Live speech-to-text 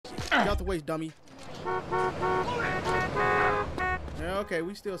Get out the way, dummy. Yeah, okay,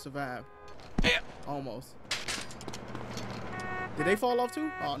 we still survived. Yeah. Almost. Did they fall off too?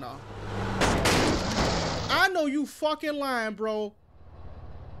 Oh, no. I know you fucking lying, bro.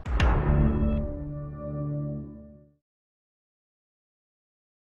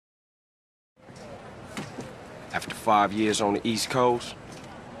 After 5 years on the East Coast,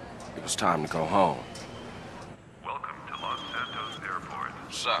 it was time to go home. Welcome to Los Santos Airport.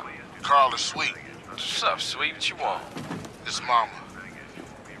 What's up? Carl is sweet. What's up, sweet? What you want? It's mama.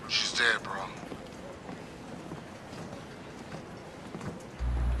 She's dead, bro.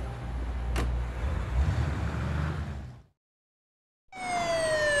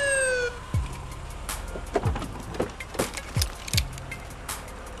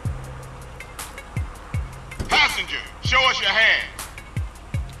 Passenger, show us your hand.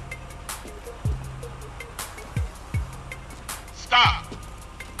 Stop.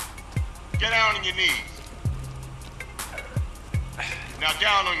 Get down on your knees. Now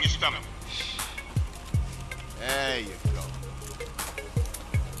down on your stomach. There you go.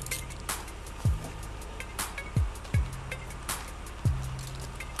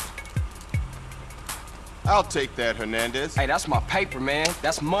 I'll take that, Hernandez. Hey, that's my paper, man.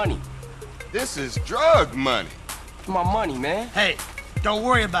 That's money. This is drug money. My money, man. Hey, don't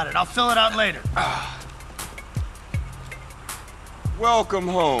worry about it. I'll fill it out later. Welcome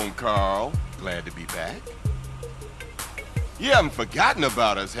home, Carl. Glad to be back. You haven't forgotten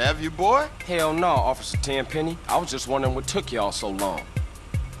about us, have you, boy? Hell no, Officer Tenpenny. I was just wondering what took y'all so long.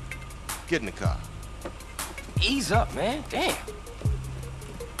 Get in the car. Ease up, man. Damn.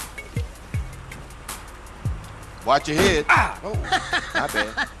 Watch your head. Ah! Oh, my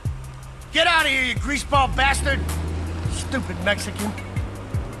bad. Get out of here, you greaseball bastard! Stupid Mexican.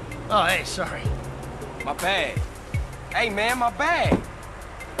 Oh, hey, sorry. My bag. Hey, man, my bag.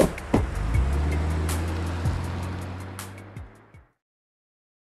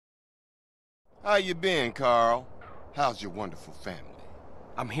 How you been, Carl? How's your wonderful family?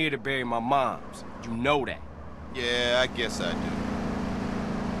 I'm here to bury my moms. You know that. Yeah, I guess I do.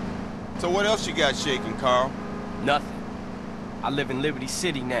 So what else you got shaking, Carl? Nothing. I live in Liberty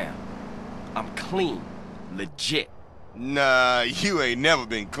City now. I'm clean. Legit. Nah, you ain't never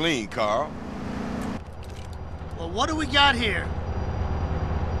been clean, Carl. Well, what do we got here?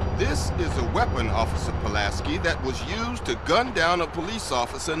 This is a weapon, Officer Pulaski, that was used to gun down a police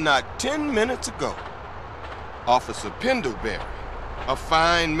officer not 10 minutes ago. Officer Pendlebury. A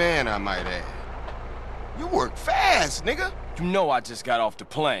fine man, I might add. You work fast, nigga. You know I just got off the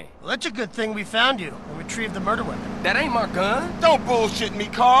plane. Well, that's a good thing we found you and retrieved the murder weapon. That ain't my gun. Don't bullshit me,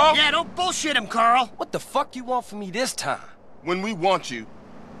 Carl. Yeah, don't bullshit him, Carl. What the fuck you want from me this time? When we want you,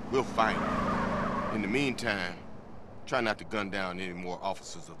 we'll find you. In the meantime, try not to gun down any more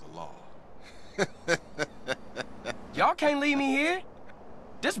officers of the law. Y'all can't leave me here.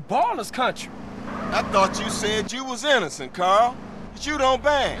 This baller's country. I thought you said you was innocent, Carl. But you don't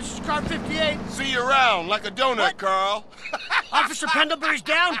bang. This is car 58. See you around like a donut, What? Carl. Officer Pendlebury's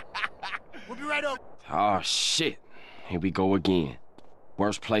down. We'll be right over. Oh, shit. Here we go again.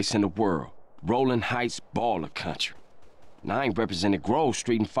 Worst place in the world. Rolling Heights baller country. Now, I ain't represented Grove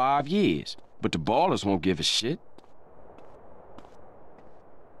Street in 5 years, but the ballers won't give a shit.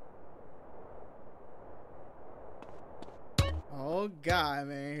 Oh, God,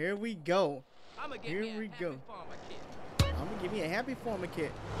 man. Here we go. Here we go. I'm gonna give me a happy farmer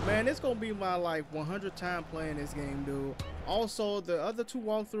kit. Man, it's gonna be my like 100th time playing this game, dude. Also, the other 2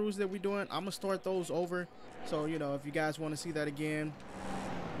 walkthroughs that we're doing, I'm gonna start those over. So, you know, if you guys want to see that again,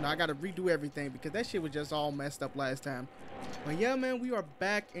 you know, I gotta redo everything because that shit was just all messed up last time. But yeah, man, we are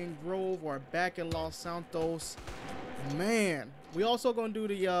back in Grove or back in Los Santos. Man, we also gonna do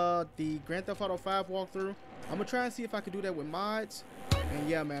the Grand Theft Auto 5 walkthrough. I'm gonna try and see if I can do that with mods. And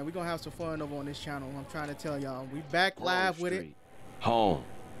yeah, man, we're gonna have some fun over on this channel. I'm trying to tell y'all, we back live with it. Home.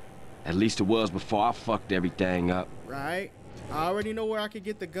 At least it was before I fucked everything up. Right? I already know where I can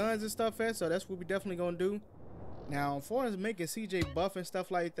get the guns and stuff at, so that's what we definitely gonna do. Now, as far as making CJ buff and stuff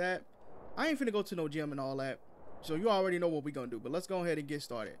like that, I ain't finna go to no gym and all that. So you already know what we gonna do, but let's go ahead and get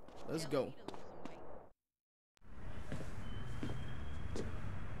started. Let's go.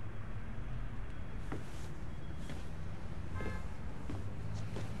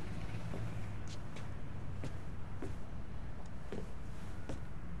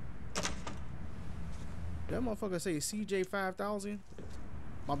 That motherfucker say CJ 5000.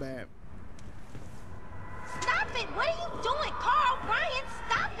 My bad. Stop it! What are you doing, Carl? Brian,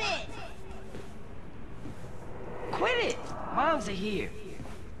 stop it! Quit it! Moms are here.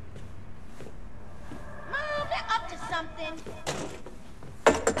 Mom, they're up to something.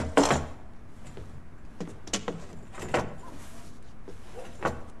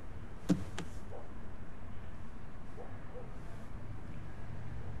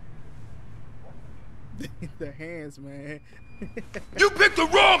 hands, man. You picked the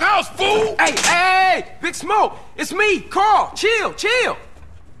wrong house, fool! Hey, Big Smoke! It's me, Carl! Chill!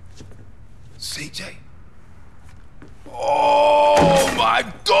 CJ? Oh, my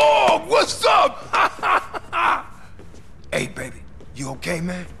dog! What's up? Hey, baby. You okay,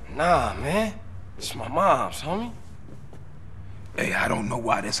 man? Nah, man. It's my mom's, homie. Hey, I don't know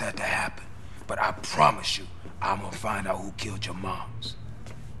why this had to happen, but I promise you, I'm gonna find out who killed your moms.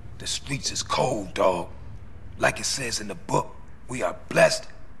 The streets is cold, dog. Like it says in the book, we are blessed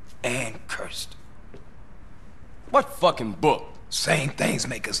and cursed. What fucking book? Same things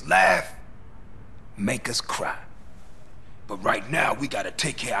make us laugh, make us cry. But right now, we gotta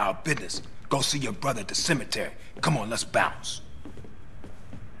take care of our business. Go see your brother at the cemetery. Come on, let's bounce.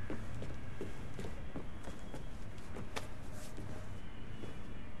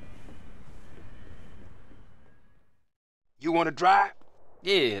 You wanna drive?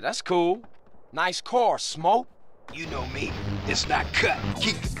 Yeah, that's cool. Nice car, Smoke. You know me. It's not cut.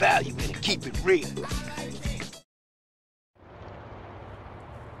 Keep the value in it. Keep it real.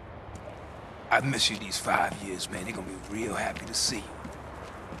 I've missed you these 5 years, man. They're gonna be real happy to see you.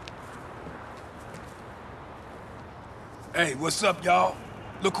 Hey, what's up, y'all?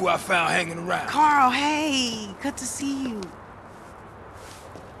 Look who I found hanging around. Carl, hey, good to see you.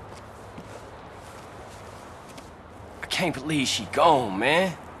 I can't believe she gone,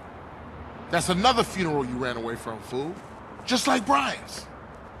 man. That's another funeral you ran away from, fool. Just like Brian's.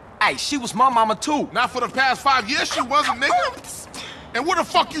 Hey, she was my mama too. Not for the past 5 years she wasn't, nigga. And where the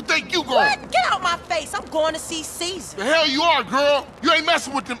fuck you think you going? What? Get out my face. I'm going to see Caesar. The hell you are, girl. You ain't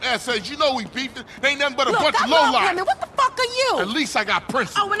messing with them essays. You know we beefing. They ain't nothing but a Look, bunch I of love lowlife. women. What the fuck are you? At least I got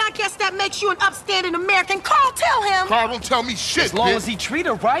principles. Oh, and I guess that makes you an upstanding American. Carl, tell him. Carl, don't tell me shit, As long bitch. as he treat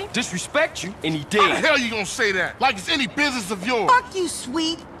her right, disrespect you, and he How the did. hell you gonna say that? Like it's any business of yours. Fuck you,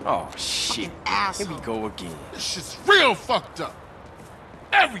 sweet. Oh, shit. Asshole. Here we go again. This shit's real fucked up.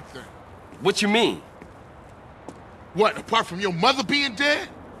 Everything. What you mean? What, apart from your mother being dead?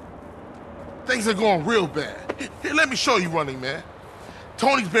 Things are going real bad. Here, let me show you Running Man.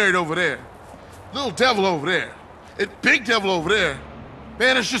 Tony's buried over there. Little devil over there. And big devil over there.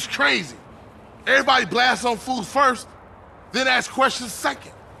 Man, it's just crazy. Everybody blasts on fools first, then ask questions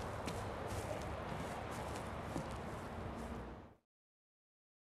second.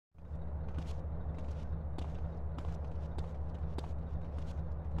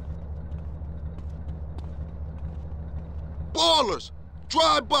 Ballers!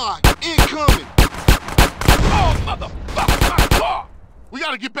 Drive-by! Incoming! Oh, motherfucker, my car! We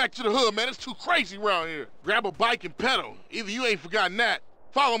gotta get back to the hood, man. It's too crazy around here. Grab a bike and pedal. Either you ain't forgotten that.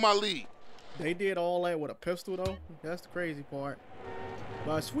 Follow my lead. They did all that with a pistol, though. That's the crazy part.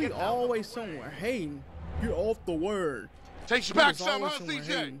 But Sweet always somewhere hating. You're off the word. Takes you back Sweet is some, huh, always somewhere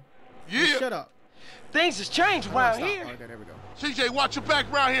CJ? hating. Yeah. Hey, shut up. Things has changed Oh, around stop. here. Okay, there we go. CJ, watch your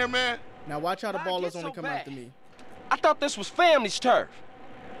back around here, man. Now watch how the Why'd ballers it get only so come bad? after me. I thought this was family's turf.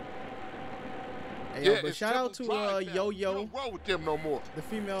 Hey, yo, but it's shout out to Temple Drive now. Yo You Yo, don't roll with them no more. the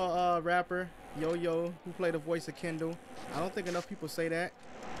female rapper Yo Yo, who played the voice of Kendall. I don't think enough people say that,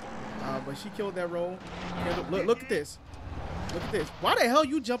 but she killed that role. Kendall, look at this. Look at this. Why the hell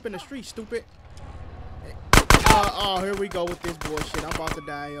you jump in the street, stupid? Oh, here we go with this bullshit. I'm about to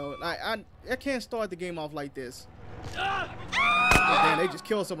die, yo. I can't start the game off like this. Oh, damn, they just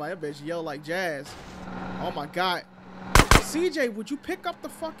killed somebody. That bitch yelled like jazz. Oh my god. CJ, would you pick up the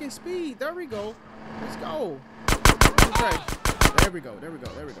fucking speed? There we go. Let's go. Okay. There we go. There we go.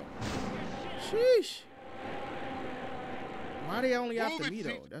 There we go. Sheesh. Why they only after me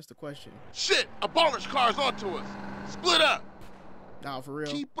though? That's the question. Shit, a baller's car's onto us. Split up. Nah, for real.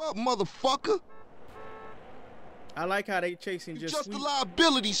 Keep up, motherfucker. I like how they chasing You're just just a Sweet.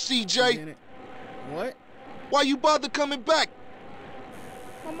 liability, CJ. What? Why you bother coming back?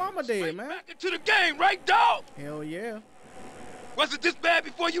 My mama dead, man. Back into the game, right, dog? Hell yeah. Was it this bad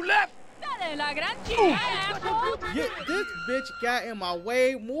before you left? Yeah, this bitch got in my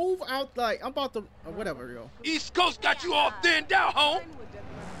way. Move out, like I'm about to whatever, yo. East Coast got you all thinned out, home.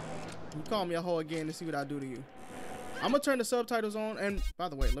 You call me a hoe again to see what I do to you. I'm gonna turn the subtitles on, and by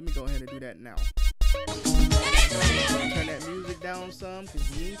the way, let me go ahead and do that now. Turn that music down some,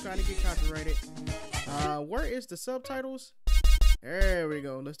 cause we ain't trying to get copyrighted. Where is the subtitles? There we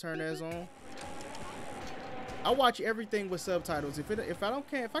go. Let's turn that on. I watch everything with subtitles. If I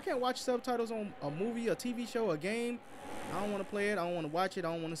can't watch subtitles on a movie, a TV show, a game, I don't want to play it. I don't want to watch it.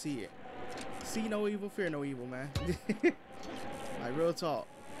 I don't want to see it. See no evil, fear no evil, man. Like real talk.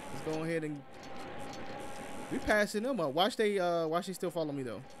 Let's go ahead and we passing them up. Watch they still follow me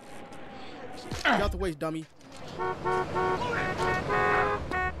though. Get out the way, dummy.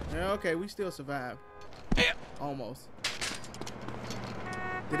 Yeah, okay, we still survive. Almost.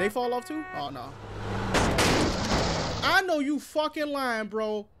 Did they fall off too? Oh, no. I know you fucking lying,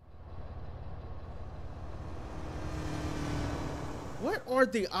 bro. What are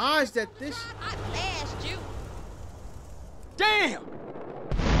the odds that this... I flashed you. Damn!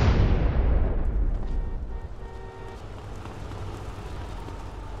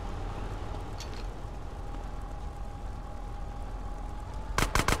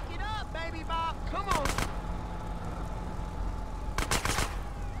 Get up, baby Bob. Come on.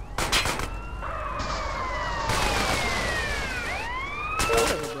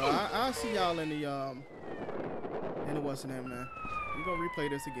 Whatever, bro. I'll see y'all in the what's the name, man. We're gonna replay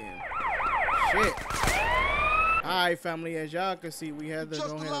this again. Shit. Alright, family, as y'all can see, we had to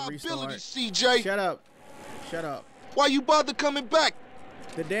go ahead and restart. CJ. Shut up. Shut up. Why you bother coming back?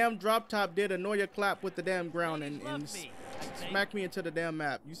 The damn drop top did annoy your clap with the damn ground and smack me into the damn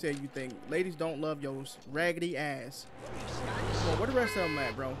map. You said you think ladies don't love your raggedy ass. Come on, where the rest of them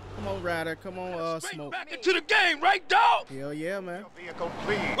at, bro? Come on, Ryder. Come on, Smoke. Back into the game, right, dog? Hell yeah, man.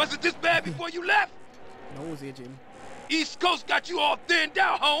 Was it this bad before you left? Nose itching. East Coast got you all thinned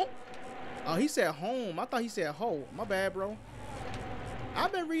out, home. Oh, he said home. I thought he said ho. My bad, bro.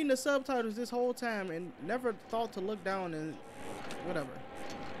 I've been reading the subtitles this whole time and never thought to look down and whatever.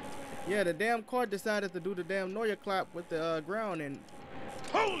 Yeah, the damn car decided to do the damn Neuer clap with the ground and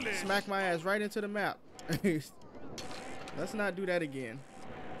smack my ass right into the map. Let's not do that again.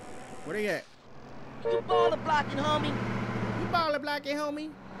 Where they at? You baller blocking, homie. You baller blocking, homie?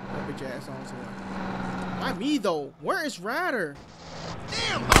 That bitch ass on someone. Why me though? Where is Ryder?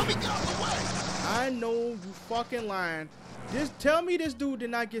 Damn, homie, get out the way. I know you fucking lying. Just tell me this dude did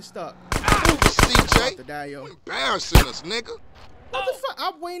not get stuck. Move it, CJ. To die, yo. You embarrassing us, nigga. What the fuck?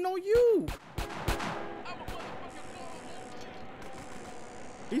 I'm waiting on you.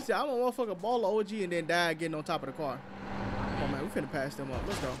 He said, I'm a motherfucking baller OG and then die getting on top of the car. Come on, man. We finna pass them up.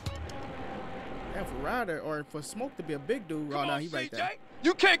 Let's go. And for Ryder or for Smoke to be a big dude, oh no, he right there.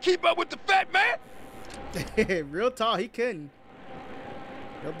 You can't keep up with the fat man. Real tall, he couldn't.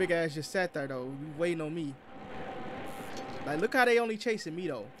 Your big ass just sat there though. You waiting on me. Like, look how they only chasing me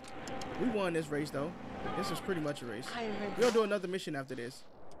though. We won this race though. This is pretty much a race. We'll do another mission after this.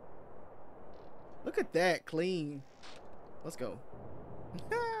 Look at that, clean. Let's go.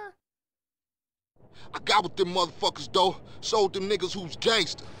 I got with them motherfuckers though. Sold them niggas who's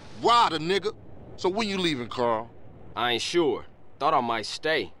gangster. Ryder, nigga. So when you leaving, Carl? I ain't sure. Thought I might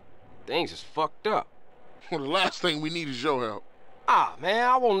stay. Things is fucked up. Well, the last thing we need is your help. Ah, man,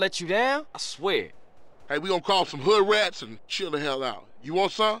 I won't let you down. I swear. Hey, we gonna call some hood rats and chill the hell out. You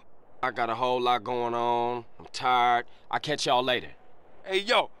want some? I got a whole lot going on. I'm tired. I'll catch y'all later. Hey,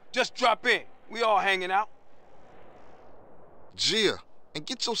 yo, just drop in. We all hanging out. Gia, and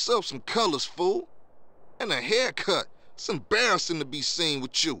get yourself some colors, fool. And a haircut. It's embarrassing to be seen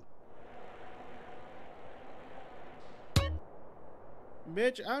with you.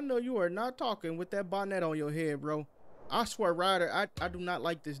 Bitch, I know you are not talking with that bonnet on your head, bro. I swear, Ryder, I do not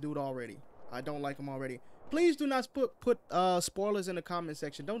like this dude already. I don't like him already. Please do not put spoilers in the comment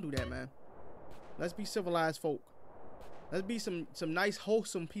section. Don't do that, man. Let's be civilized folk. Let's be some nice,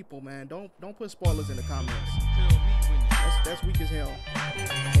 wholesome people, man. Don't put spoilers in the comments. That's weak as hell.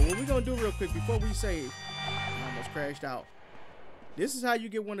 But what we gonna do real quick before we save? I almost crashed out. This is how you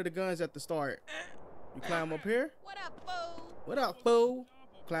get one of the guns at the start. You climb up here. What up, fool? What up, fool?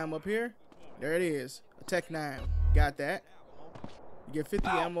 Climb up here. There it is. A Tech 9. Got that. You get 50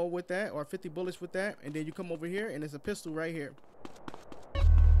 ammo with that, or 50 bullets with that, and then you come over here, and there's a pistol right here.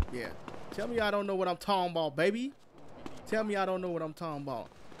 Yeah. Tell me I don't know what I'm talking about, baby. Tell me I don't know what I'm talking about.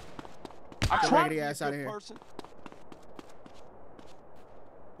 I tried to the be ass a out of good here. person.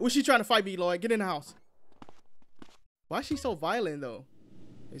 What's she trying to fight me, Lloyd? Get in the house. Why is she so violent, though?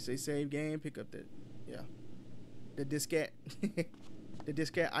 They say save game, pick up the, yeah, the diskette. The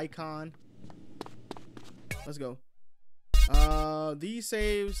diskette icon. Let's go. These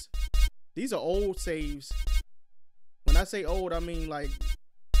saves, these are old saves. When I say old, I mean like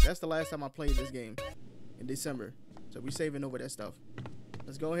that's the last time I played this game in December. So we saving over that stuff.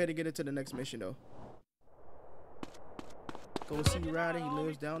 Let's go ahead and get into the next mission though. Go see Ryder, he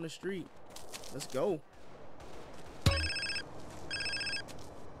lives down the street. Let's go.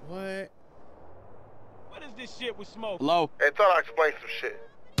 What? What is this shit with Smoke? Hello? Hey, thought I'd explain some shit.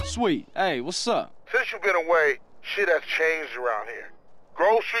 Sweet. Hey, what's up? Since you've been away, shit has changed around here.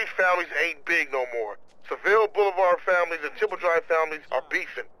 Grove Street families ain't big no more. Seville Boulevard families and Temple Drive families are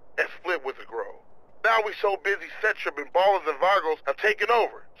beefing and split with the Grove. Now we so busy, Setchup and Ballers and Vargos have taken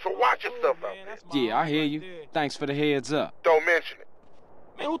over. So watch yourself out there. Yeah, I hear you. Thanks for the heads up. Don't mention it.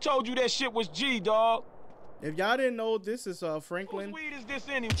 Man, who told you that shit was G, dog? If y'all didn't know, this is Franklin. Whose weed is this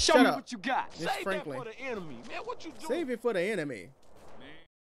anyway? Show me what you got. It's Save Franklin. that for the enemy, man. What you doing? Save it for the enemy.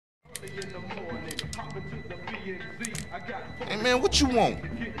 Hey, man, what you want?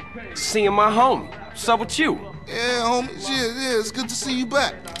 Seeing my homie. What's up with you? Yeah, homie. Yeah, it's good to see you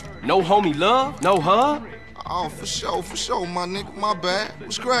back. No homie love? No hug? Oh, for sure, my nigga. My bad.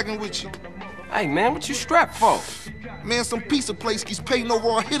 What's cracking with you? Hey, man, what you strapped for? Man, some pizza place keeps paying over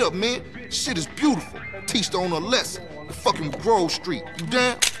our hit up, man. Shit is beautiful. Teach the owner a lesson. The fucking Grove Street. You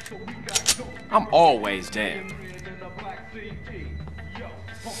down? I'm always down.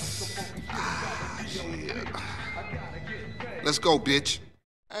 Yeah. Let's go, bitch.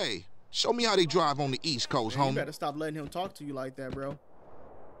 Hey, show me how they drive on the East Coast, Man, homie. you better stop letting him talk to you like that, bro.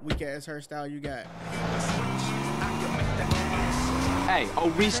 Weak ass hairstyle you got. Hey,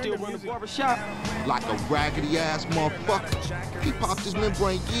 Obbe still run the barbershop? Like a raggedy ass motherfucker. He popped his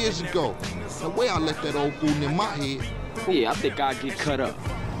membrane years ago. The way I let that old fool in my head. Yeah, I think I'll get cut up.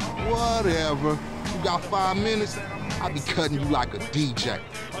 Whatever. You got 5 minutes? I'll be cutting you like a DJ.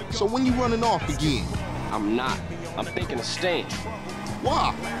 So when you running off again? I'm not. I'm thinking of staying.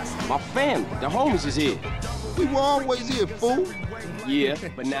 Why? My family, the homies is here. We were always here, fool. Yeah,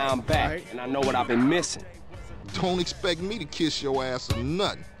 but now I'm back, and I know what I've been missing. Don't expect me to kiss your ass or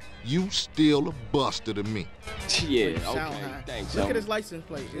nothing. You still a buster to me. Yeah, okay, thanks, Look homie. at his license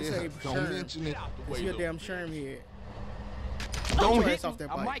plate. It say don't Sherm. mention it. It's your damn Sherm head. Don't Get hit off me,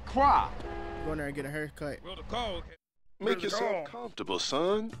 that I bike. might cry. Go in there and get a haircut. Make yourself comfortable,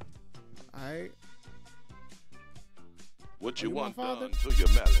 son. Alright. What you want father? done to your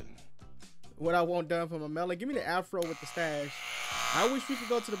melon? What I want done for my melon. Give me the afro with the stash. I wish we could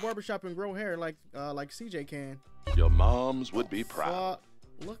go to the barbershop and grow hair like CJ can. Your moms would be proud.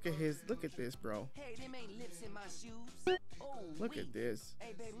 Look at this, bro. Look at this.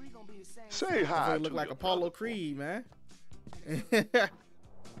 Say hi. Look like Apollo Creed, man.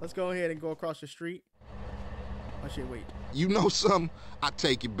 Let's go ahead and go across the street. Oh shit, wait. You know something? I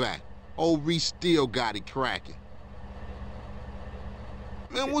take it back. Old Reese still got it cracking.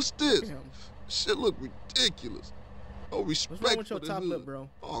 Man, what's this? Damn. Shit look ridiculous. Oh, respect What's wrong with for your the top hood. lip, bro?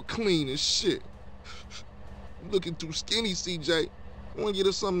 All clean as shit. I'm looking too skinny, CJ. I want to get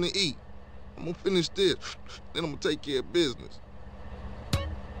us something to eat. I'm gonna finish this, then I'm gonna take care of business.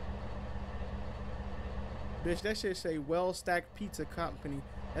 Bitch, that shit say well-stacked pizza company.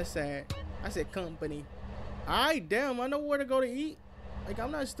 That's sad. I said company. Alright, damn, I know where to go to eat. Like,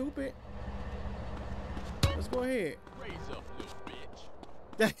 I'm not stupid. Let's go ahead. Raise up, little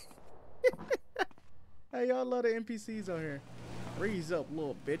bitch. Hey, y'all love the NPCs on here. Raise up,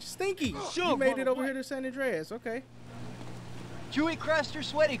 little bitch. Stinky! Sure, You made bro, it over what? here to San Andreas. Okay. Chewy crust or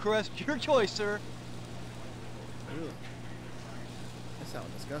sweaty crust, your choice, sir. Ugh. That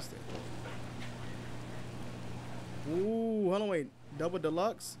sounds disgusting. Ooh, hold on, wait. Double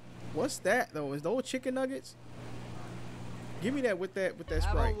deluxe? What's that though? Is those chicken nuggets? Give me that with that Have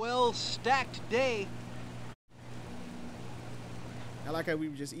Sprite. a well-stacked day. I like how we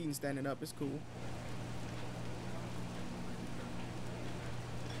were just eating standing up. It's cool.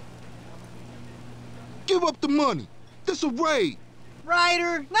 Give up the money. This a raid.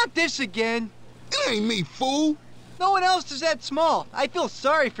 Ryder, not this again. It ain't me, fool. No one else is that small. I feel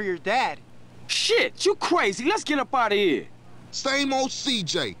sorry for your dad. Shit, you crazy. Let's get up out of here. Same old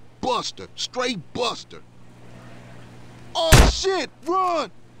CJ. Buster. Straight Buster. Oh, shit.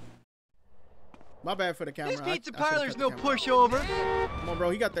 Run. My bad for the camera. This pizza I should've parlor's cut no the camera. pushover. Come on, bro.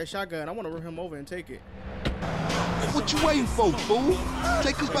 He got that shotgun. I want to run him over and take it. What you waiting for, fool?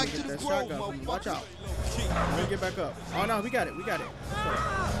 Take us back to Get the that grove, shotgun from him. Watch motherfucker. out. Let me get back up. Oh, no. We got it. We got it.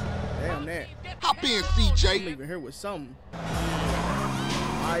 Damn that. Hop in, I'm CJ. leaving here with something.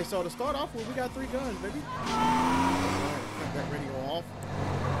 Alright, so to start off with, we got 3 guns, baby. Cut that radio off.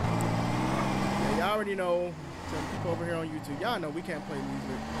 Yeah, y'all already know, some people over here on YouTube, y'all know we can't play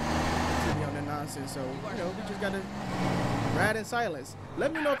music to be on that nonsense, so, you know, we just gotta ride in silence.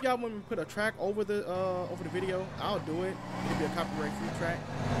 Let me know if y'all want me to put a track over the video. I'll do it. It'll be a copyright-free track.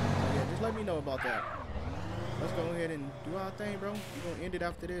 So yeah, just let me know about that. Let's go ahead and do our thing, bro. We're gonna end it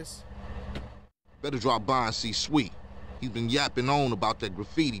after this. Better drop by and see Sweet. He's been yapping on about that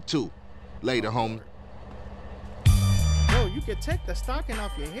graffiti, too. Later, homie. Bro, you can take the stocking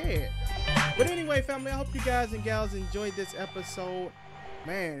off your head. But anyway, family, I hope you guys and gals enjoyed this episode.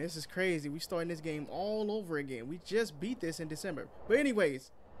 Man, this is crazy. We starting this game all over again. We just beat this in December. But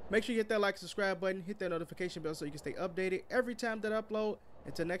anyways, make sure you hit that like, subscribe button, hit that notification bell so you can stay updated every time that I upload.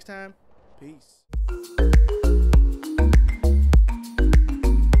 Until next time, peace.